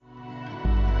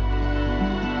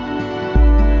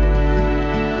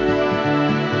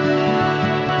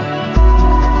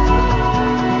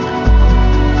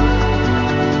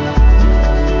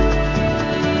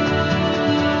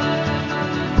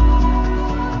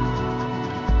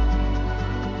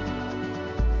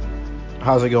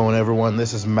How's it going, everyone?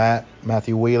 This is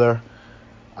Matthew Wheeler.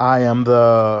 I am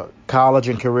the college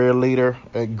and career leader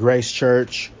at Grace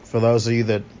Church. For those of you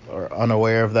that are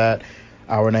unaware of that,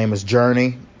 our name is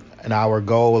Journey, and our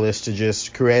goal is to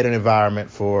just create an environment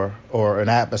or an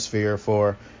atmosphere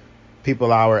for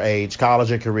people our age, college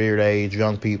and career age,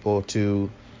 young people to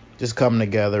just come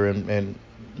together and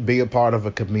be a part of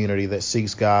a community that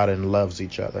seeks God and loves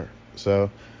each other. So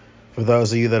for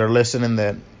those of you that are listening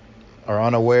that are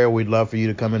unaware, we'd love for you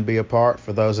to come and be a part.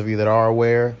 For those of you that are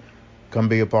aware, come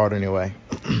be a part anyway.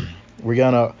 We're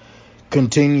going to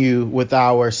continue with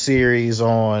our series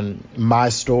on my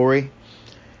story.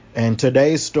 And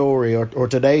today's story or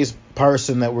today's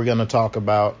person that we're going to talk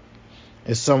about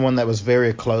is someone that was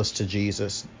very close to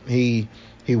Jesus. He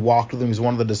walked with him. He's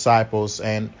one of the disciples.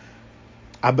 And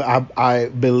I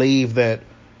believe that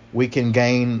we can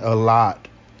gain a lot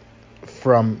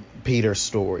from Peter's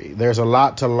story. There's a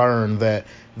lot to learn that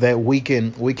we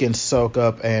can soak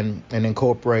up and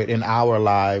incorporate in our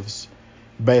lives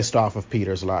based off of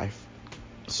Peter's life.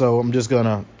 So I'm just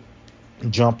gonna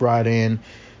jump right in.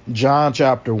 John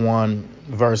chapter 1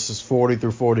 verses 40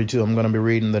 through 42. I'm going to be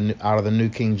reading out of the New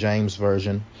King James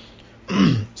Version.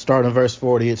 Starting in verse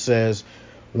 40, it says,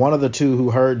 "One of the two who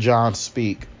heard John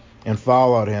speak and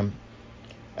followed him,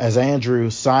 as Andrew,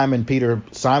 Simon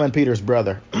Peter's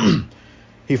brother,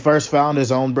 he first found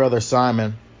his own brother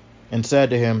Simon and said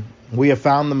to him, 'We have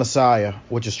found the Messiah,'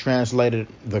 which is translated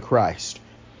the Christ.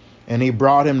 And he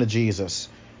brought him to Jesus.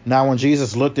 Now when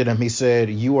Jesus looked at him, he said,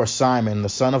 'You are Simon, the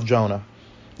son of Jonah.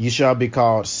 You shall be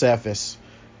called Cephas,'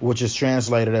 which is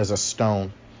translated as a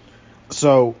stone."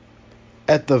 So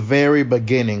at the very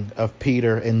beginning of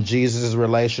Peter and Jesus'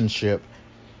 relationship,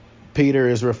 Peter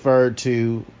is referred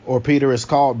to, or Peter is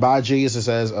called by Jesus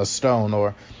as a stone,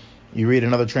 or you read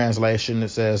another translation, it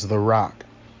says the rock.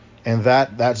 And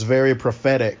that's very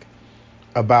prophetic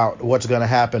about what's going to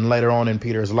happen later on in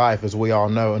Peter's life, as we all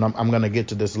know. And I'm going to get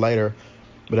to this later.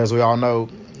 But as we all know,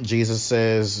 Jesus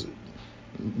says,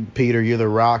 "Peter, you're the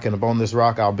rock, and upon this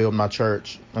rock I'll build my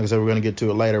church." Like I said, we're going to get to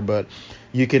it later. But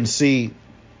you can see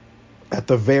at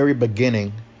the very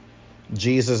beginning,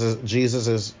 Jesus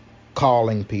is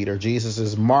calling Peter. Jesus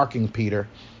is marking Peter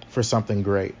for something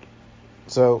great.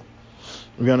 So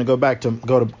we're going to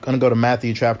go to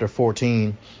Matthew chapter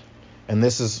 14, and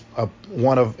this is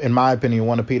in my opinion,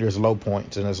 one of Peter's low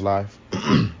points in his life,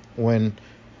 when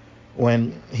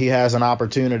he has an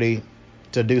opportunity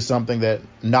to do something that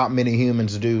not many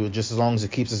humans do, just as long as he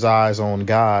keeps his eyes on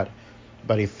God,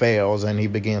 but he fails and he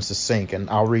begins to sink. And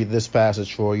I'll read this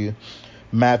passage for you,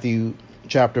 Matthew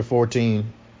chapter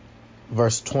 14,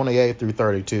 verse 28 through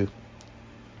 32.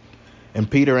 "And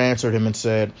Peter answered him and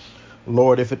said,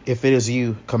 'Lord, if it is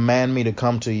you, command me to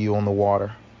come to you on the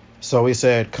water.' So he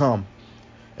said, 'Come.'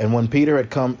 And when Peter had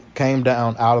came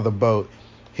down out of the boat,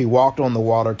 he walked on the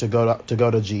water to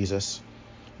go to Jesus.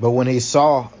 But when he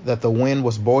saw that the wind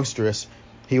was boisterous,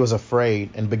 he was afraid,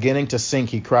 and beginning to sink,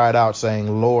 he cried out,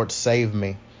 saying, 'Lord, save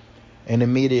me.' And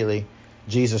immediately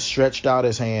Jesus stretched out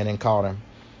his hand and caught him,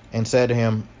 and said to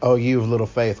him, 'O you of little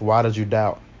faith, why did you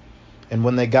doubt?' And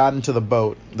when they got into the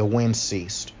boat, the wind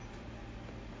ceased."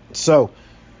 So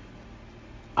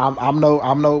I'm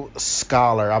no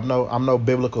scholar. I'm no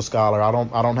biblical scholar. I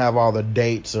don't have all the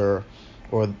dates or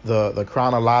the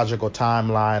chronological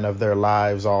timeline of their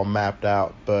lives all mapped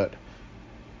out, but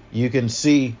you can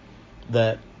see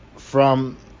that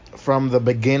from the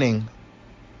beginning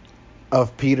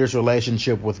of Peter's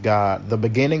relationship with God, the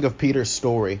beginning of Peter's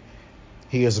story,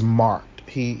 he is marked.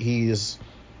 He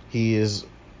is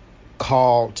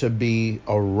called to be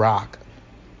a rock,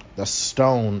 the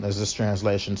stone, as this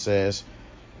translation says.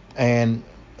 And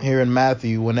here in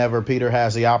Matthew, whenever Peter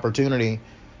has the opportunity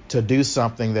to do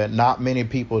something that not many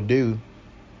people do,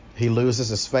 he loses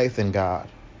his faith in God,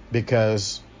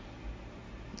 because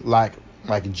like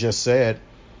you just said,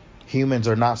 humans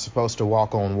are not supposed to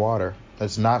walk on water.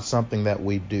 It's not something that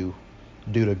we do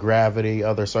due to gravity,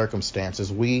 other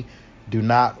circumstances. We do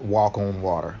not walk on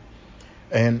water.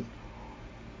 And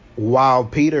while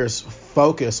Peter's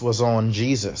focus was on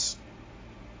Jesus,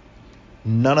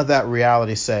 none of that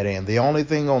reality set in. The only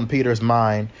thing on Peter's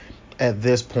mind at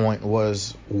this point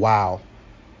was, wow,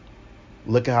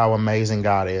 look at how amazing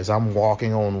God is. I'm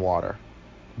walking on water.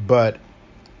 But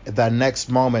at that next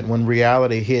moment, when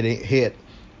reality hit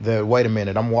wait a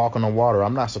minute, I'm walking on water.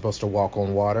 I'm not supposed to walk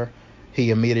on water. He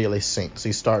immediately sinks.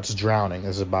 He starts drowning,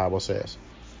 as the Bible says.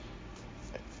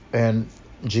 And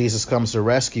Jesus comes to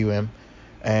rescue him.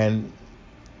 And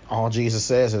all Jesus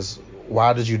says is,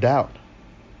 "Why did you doubt?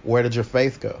 Where did your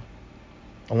faith go?"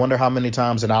 I wonder how many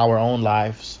times in our own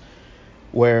lives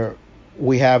where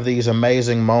we have these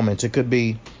amazing moments. It could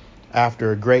be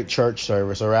after a great church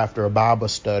service or after a Bible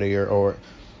study or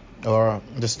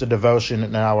just a devotion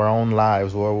in our own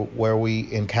lives where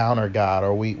we encounter God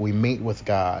or we meet with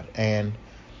God. And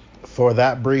for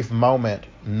that brief moment,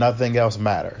 nothing else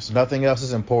matters. Nothing else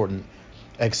is important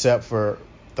except for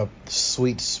the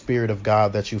sweet Spirit of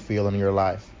God that you feel in your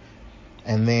life.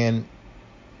 And then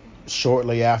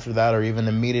shortly after that, or even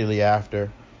immediately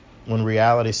after, when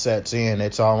reality sets in,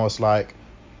 it's almost like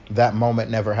that moment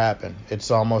never happened.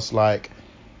 It's almost like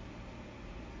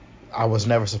I was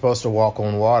never supposed to walk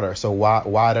on water, so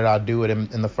why did I do it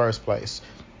in the first place?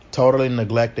 Totally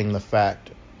neglecting the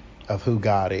fact of who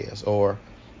God is, or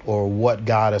what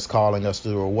God is calling us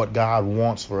to, or what God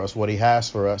wants for us, what He has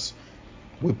for us.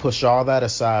 We push all that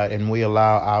aside and we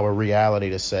allow our reality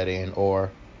to set in,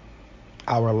 or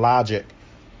our logic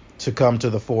to come to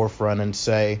the forefront and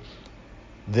say,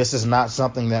 this is not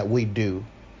something that we do.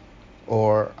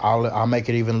 Or I'll make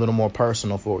it even a little more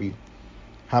personal for you.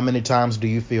 How many times do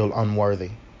you feel unworthy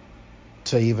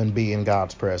to even be in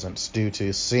God's presence due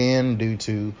to sin, due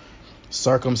to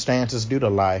circumstances, due to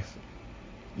life?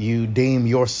 You deem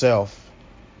yourself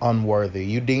unworthy.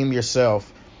 You deem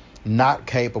yourself not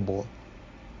capable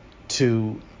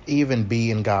to even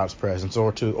be in God's presence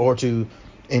or to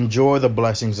enjoy the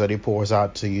blessings that He pours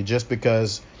out to you, just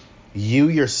because you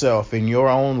yourself, in your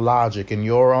own logic, in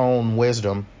your own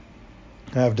wisdom,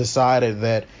 have decided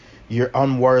that you're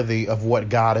unworthy of what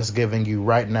God is giving you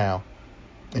right now,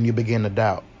 and you begin to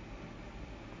doubt.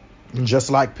 And just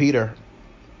like Peter,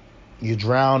 you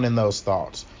drown in those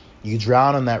thoughts. You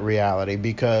drown in that reality,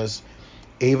 because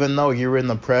even though you're in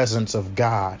the presence of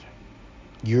God,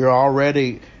 you're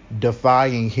already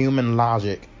defying human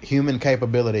logic, human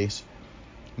capabilities.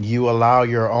 You allow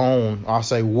your own, I'll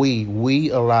say we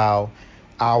allow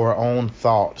our own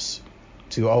thoughts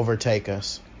to overtake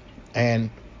us. And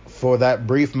for that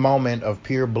brief moment of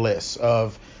pure bliss,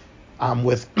 of I'm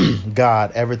with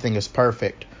God, everything is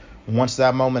perfect. Once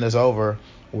that moment is over,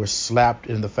 we're slapped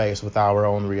in the face with our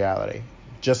own reality,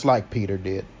 just like Peter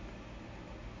did.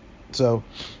 So,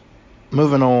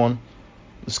 moving on,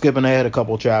 skipping ahead a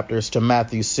couple chapters to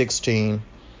Matthew 16.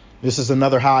 This is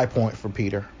another high point for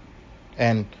Peter.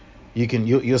 And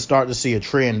you'll start to see a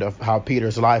trend of how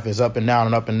Peter's life is up and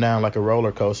down like a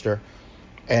roller coaster.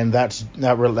 And that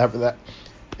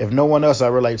if no one else,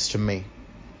 that relates to me.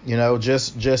 You know,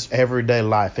 just everyday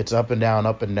life. It's up and down,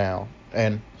 up and down.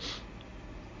 And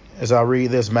as I read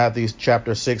this, Matthew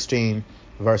chapter 16,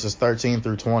 verses 13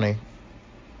 through 20.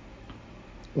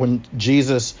 When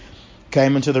Jesus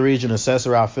came into the region of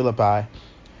Caesarea Philippi,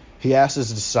 He asked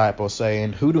His disciples,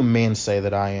 saying, "Who do men say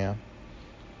that I am?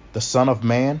 The Son of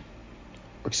Man?"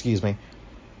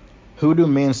 Who do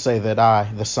men say that I,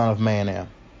 the Son of Man, am?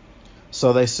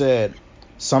 So they said,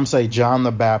 some say John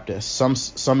the Baptist,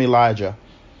 some Elijah,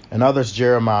 and others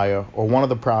Jeremiah, or one of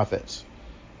the prophets.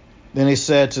 Then He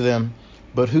said to them,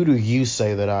 "But who do you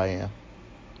say that I am?"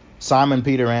 Simon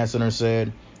Peter answered and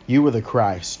said, "You are the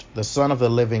Christ, the Son of the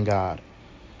living God."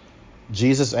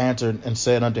 Jesus answered and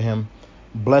said unto him,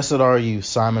 "Blessed are you,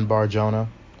 Simon Bar-Jonah,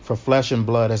 for flesh and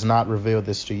blood has not revealed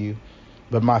this to you,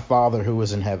 but my Father who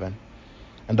is in heaven.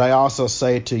 And I also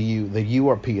say to you that you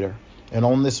are Peter, and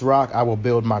on this rock I will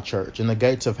build my church, and the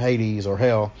gates of Hades, or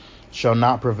hell, shall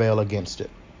not prevail against it.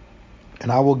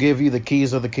 And I will give you the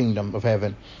keys of the kingdom of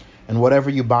heaven, and whatever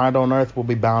you bind on earth will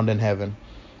be bound in heaven,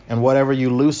 and whatever you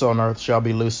loose on earth shall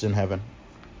be loosed in heaven."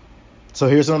 So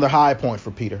here's another high point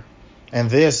for Peter. And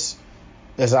this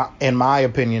is, in my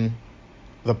opinion,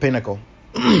 the pinnacle.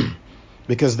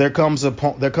 Because there comes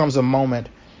a moment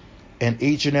in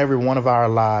each and every one of our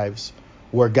lives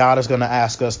where God is going to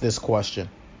ask us this question: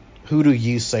 who do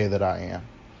you say that I am?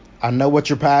 I know what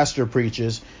your pastor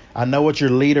preaches. I know what your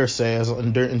leader says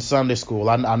in Sunday school.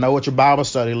 I know what your Bible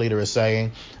study leader is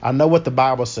saying. I know what the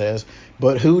Bible says.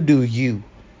 But who do you,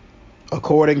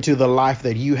 according to the life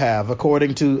that you have,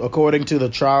 according to the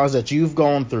trials that you've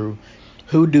gone through,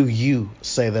 who do you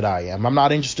say that I am? I'm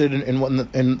not interested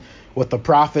in what the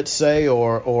prophets say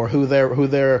or who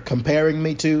they're comparing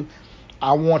me to.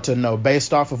 I want to know,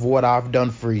 based off of what I've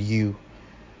done for you,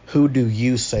 who do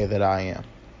you say that I am?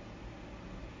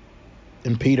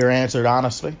 And Peter answered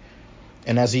honestly.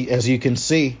 And as you can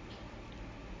see,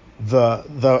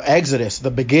 the Exodus, the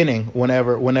beginning,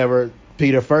 whenever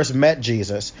Peter first met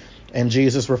Jesus, and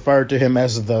Jesus referred to him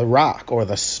as the rock or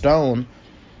the stone,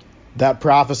 that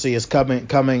prophecy is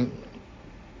coming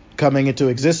into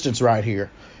existence right here.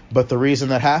 But the reason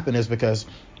that happened is because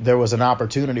there was an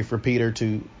opportunity for Peter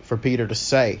to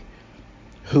say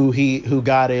who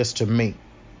God is to me.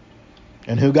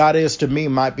 And who God is to me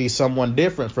might be someone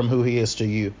different from who He is to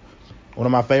you. One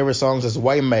of my favorite songs is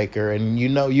Waymaker, and you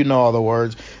know all the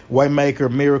words. Waymaker,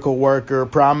 miracle worker,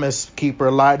 promise keeper,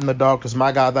 light in the darkness.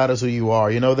 My God, that is who you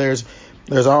are. There's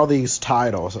all these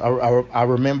titles. I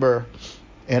remember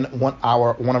in one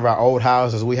of our old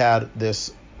houses, we had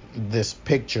this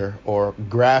picture or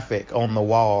graphic on the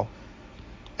wall,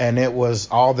 and it was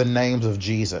all the names of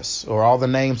Jesus or all the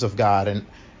names of God, and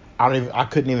I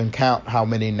couldn't even count how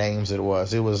many names it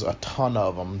was. It was a ton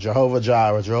of them. Jehovah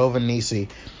Jireh, Jehovah Nissi,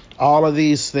 all of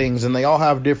these things, and they all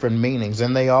have different meanings,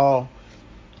 and they all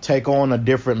take on a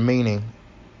different meaning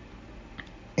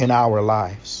in our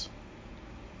lives.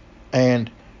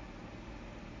 And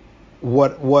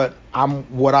what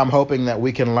I'm hoping that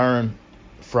we can learn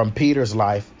from Peter's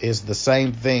life is the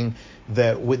same thing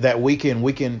that we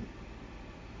can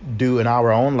do in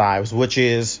our own lives, which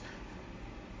is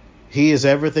he is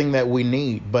everything that we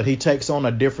need, but he takes on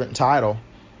a different title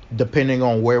depending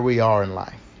on where we are in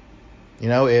life.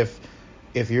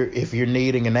 If you're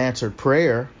needing an answered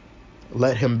prayer,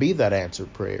 let him be that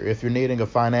answered prayer. If you're needing a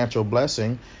financial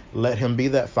blessing, let him be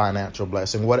that financial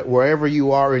blessing. Wherever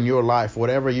you are in your life,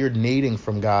 whatever you're needing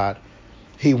from God,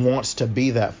 he wants to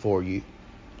be that for you.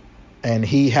 And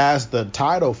he has the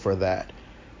title for that.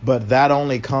 But that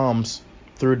only comes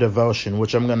through devotion,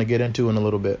 which I'm going to get into in a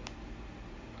little bit.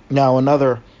 Now,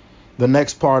 the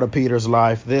next part of Peter's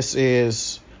life, this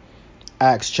is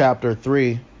Acts chapter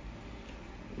 3,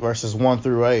 verses 1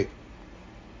 through 8.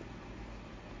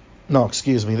 No,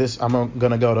 excuse me. I'm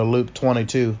going to go to Luke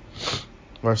 22,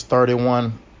 verse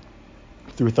 31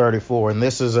 through 34. And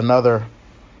this is another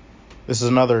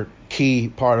key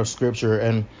part of Scripture.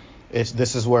 And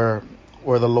this is where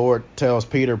the Lord tells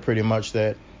Peter pretty much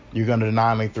that you're going to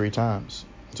deny me 3 times.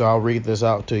 So I'll read this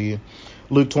out to you.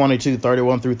 Luke 22,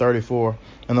 31 through 34.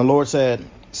 And the Lord said,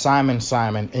 Simon,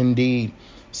 Simon, indeed,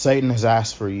 Satan has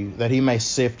asked for you, that he may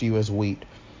sift you as wheat.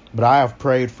 But I have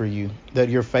prayed for you, that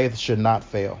your faith should not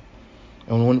fail.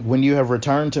 And when you have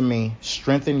returned to me,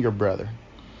 strengthen your brother.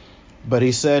 But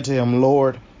he said to him,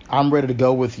 Lord, I'm ready to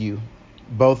go with you,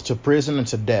 both to prison and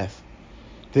to death.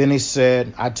 Then he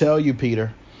said, I tell you,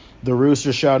 Peter, the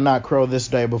rooster shall not crow this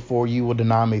day before you will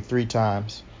deny me 3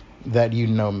 times that you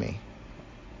know me.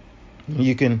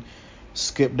 You can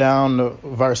skip down to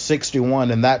verse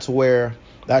 61, and that's where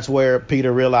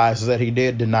Peter realizes that he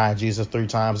did deny Jesus 3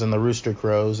 times, and the rooster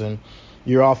crows. And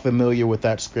you're all familiar with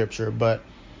that scripture. But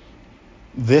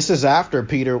this is after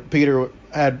Peter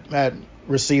had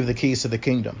received the keys to the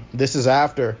kingdom. This is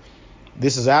after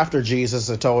Jesus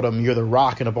had told him, you're the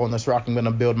rock, and upon this rock I'm going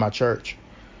to build my church.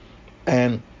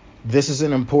 And this is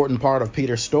an important part of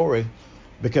Peter's story,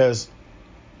 because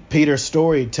Peter's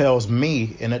story tells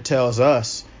me, and it tells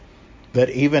us, that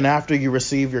even after you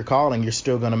receive your calling, you're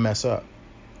still going to mess up.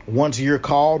 Once you're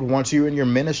called, once you're in your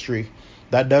ministry,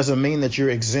 that doesn't mean that you're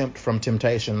exempt from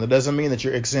temptation. That doesn't mean that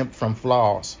you're exempt from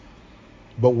flaws.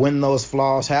 But when those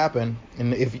flaws happen,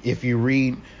 and if you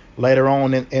read later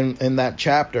on in that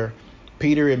chapter,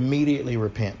 Peter immediately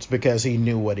repents because he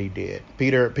knew what he did.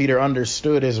 Peter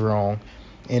understood his wrong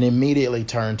and immediately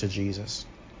turned to Jesus.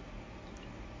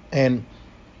 And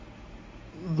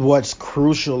what's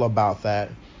crucial about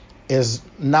that is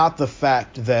not the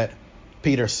fact that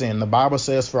Peter sinned. The Bible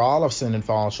says, for all have sinned and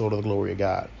fallen short of the glory of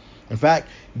God. In fact,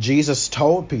 Jesus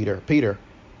told Peter,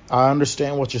 I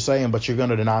understand what you're saying, but you're going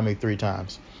to deny me 3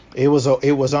 times. It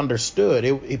was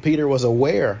understood. Peter was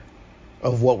aware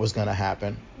of what was going to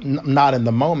happen. Not in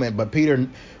the moment, but Peter,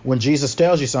 when Jesus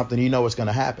tells you something, you know it's going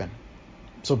to happen.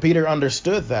 So Peter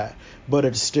understood that, but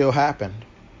it still happened.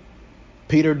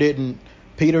 Peter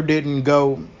didn't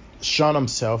go shun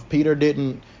himself. Peter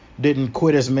didn't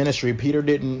quit his ministry. Peter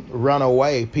didn't run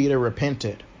away. Peter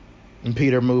repented, and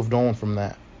Peter moved on from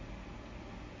that.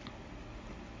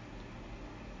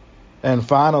 And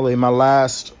finally, my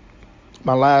last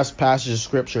passage of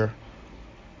scripture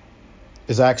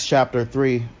is Acts chapter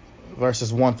 3,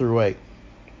 verses 1 through 8.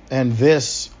 And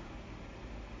this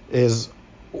is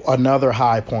another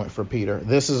high point for Peter.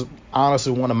 This is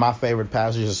honestly one of my favorite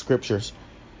passages of scriptures.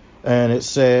 And it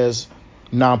says,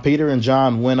 now Peter and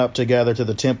John went up together to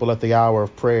the temple at the hour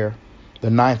of prayer, the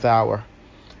 9th hour.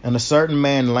 And a certain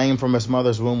man lame from his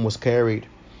mother's womb was carried,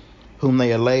 whom they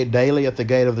had laid daily at the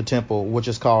gate of the temple, which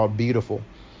is called Beautiful,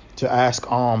 to ask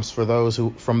alms from those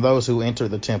who enter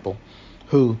the temple,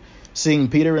 who, seeing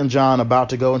Peter and John about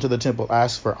to go into the temple,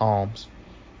 asked for alms.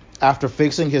 After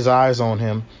fixing his eyes on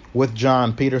him with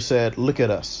John, Peter said, look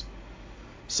at us.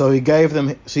 So he gave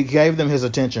them his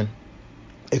attention,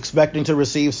 expecting to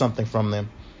receive something from them.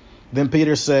 Then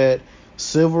Peter said,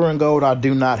 silver and gold I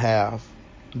do not have,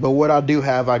 but what I do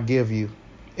have I give you.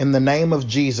 In the name of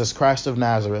Jesus Christ of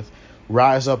Nazareth,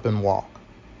 rise up and walk.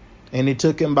 And he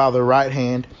took him by the right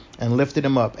hand and lifted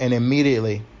him up, and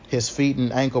immediately his feet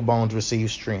and ankle bones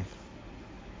received strength.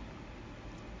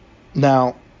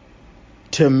 Now,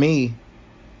 to me,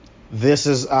 this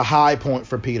is a high point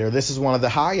for Peter. This is one of the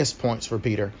highest points for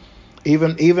Peter.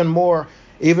 Even more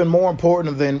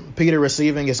important than Peter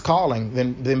receiving his calling,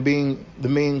 than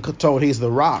being told he's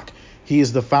the rock. He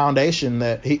is the foundation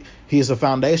that he is the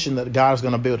foundation that God is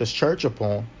going to build his church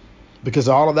upon. Because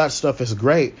all of that stuff is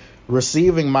great.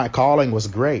 Receiving my calling was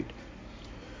great.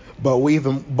 But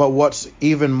what's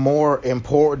even more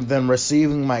important than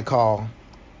receiving my call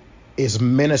is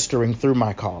ministering through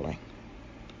my calling.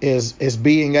 Is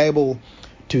being able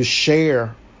to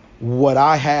share what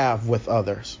I have with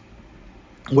others,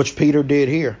 which Peter did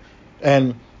here.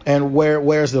 And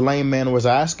whereas the lame man was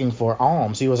asking for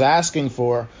alms, he was asking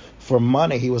for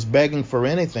money, he was begging for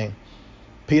anything.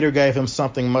 Peter gave him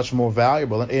something much more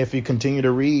valuable. And if you continue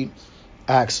to read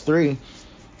Acts 3,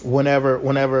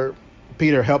 whenever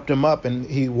Peter helped him up and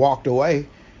he walked away,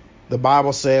 the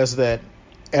Bible says that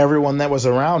everyone that was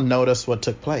around noticed what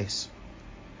took place.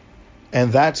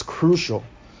 And that's crucial,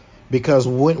 because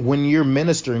when you're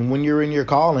ministering, when you're in your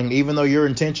calling, even though your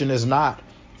intention is not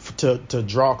to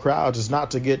draw crowds, it's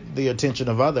not to get the attention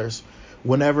of others,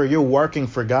 whenever you're working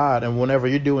for God and whenever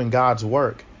you're doing God's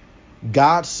work,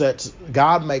 God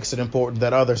makes it important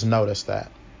that others notice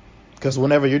that. Because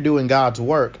whenever you're doing God's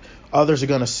work, others are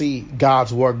going to see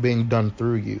God's work being done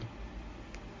through you.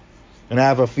 And I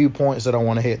have a few points that I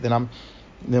want to hit, then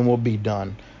we'll be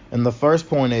done. And the first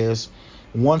point is,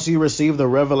 once you receive the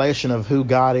revelation of who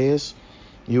God is,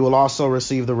 you will also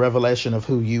receive the revelation of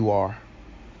who you are.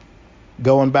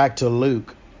 Going back to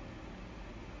Luke.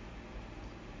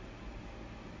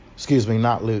 Excuse me,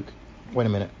 not Luke. Wait a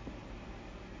minute.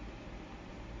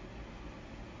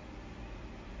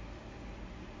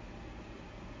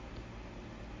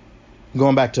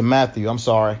 Going back to Matthew, I'm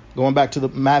sorry. Going back to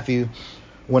Matthew,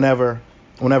 whenever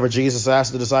Jesus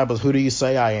asked the disciples, "Who do you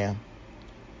say I am?"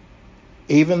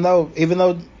 Even though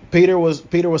Peter was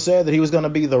said that he was going to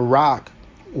be the rock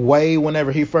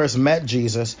whenever he first met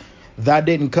Jesus, that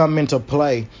didn't come into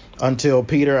play until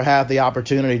Peter had the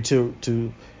opportunity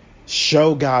to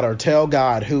show God or tell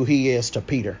God who he is to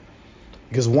Peter.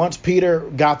 Because once Peter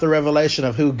got the revelation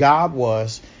of who God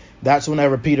was, that's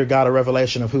whenever Peter got a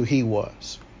revelation of who he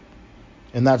was.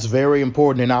 And that's very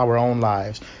important in our own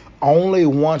lives. Only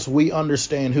once we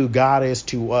understand who God is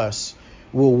to us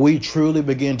will we truly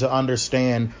begin to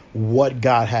understand what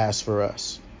God has for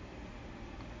us.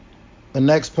 The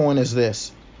next point is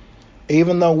this.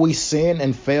 Even though we sin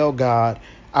and fail God,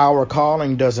 our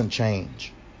calling doesn't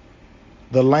change.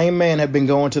 The lame man had been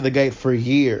going to the gate for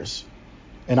years.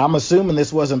 And I'm assuming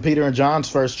this wasn't Peter and John's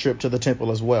first trip to the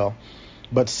temple as well.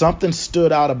 But something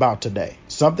stood out about today.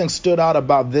 Something stood out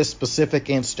about this specific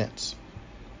instance.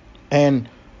 And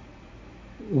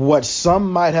what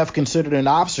some might have considered an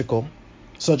obstacle,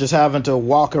 such as having to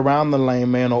walk around the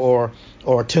lame man or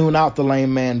tune out the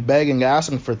lame man begging,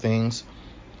 asking for things,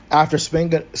 after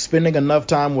spending enough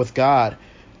time with God,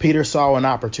 Peter saw an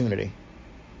opportunity.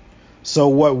 So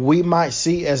what we might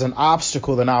see as an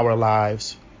obstacle in our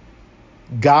lives,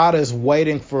 God is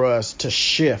waiting for us to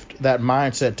shift that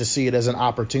mindset to see it as an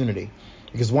opportunity.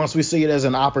 Because once we see it as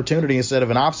an opportunity instead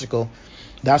of an obstacle,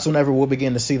 that's whenever we'll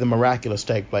begin to see the miraculous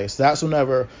take place. That's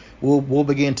whenever we'll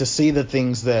begin to see the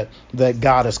things that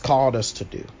God has called us to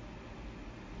do.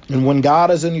 And when God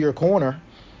is in your corner,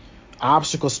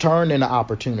 obstacles turn into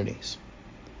opportunities.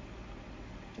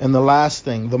 And the last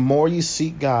thing, the more you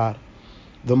seek God,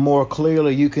 the more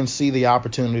clearly you can see the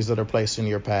opportunities that are placed in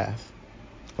your path.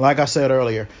 Like I said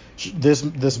earlier,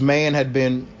 the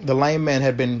lame man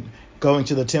had been going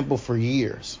to the temple for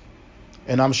years.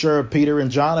 And I'm sure Peter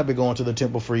and John had been going to the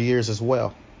temple for years as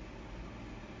well.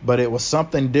 But it was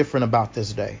something different about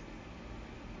this day.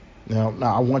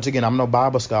 Now, once again, I'm no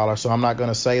Bible scholar, so I'm not going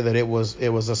to say that it was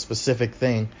a specific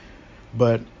thing.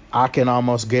 But I can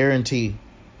almost guarantee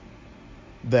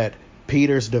that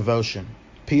Peter's devotion,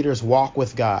 Peter's walk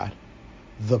with God,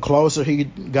 the closer he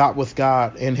got with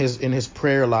God in his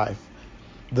prayer life,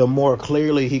 the more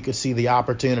clearly he could see the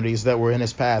opportunities that were in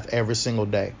his path every single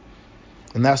day.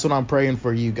 And that's what I'm praying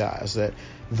for you guys, that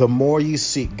the more you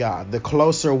seek God, the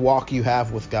closer walk you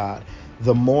have with God,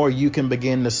 the more you can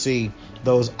begin to see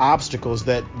those obstacles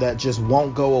that just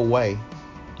won't go away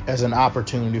as an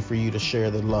opportunity for you to share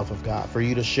the love of God, for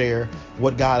you to share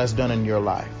what God has done in your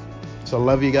life. So I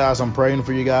love you guys. I'm praying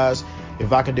for you guys.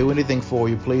 If I can do anything for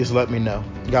you, please let me know.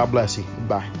 God bless you.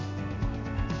 Bye.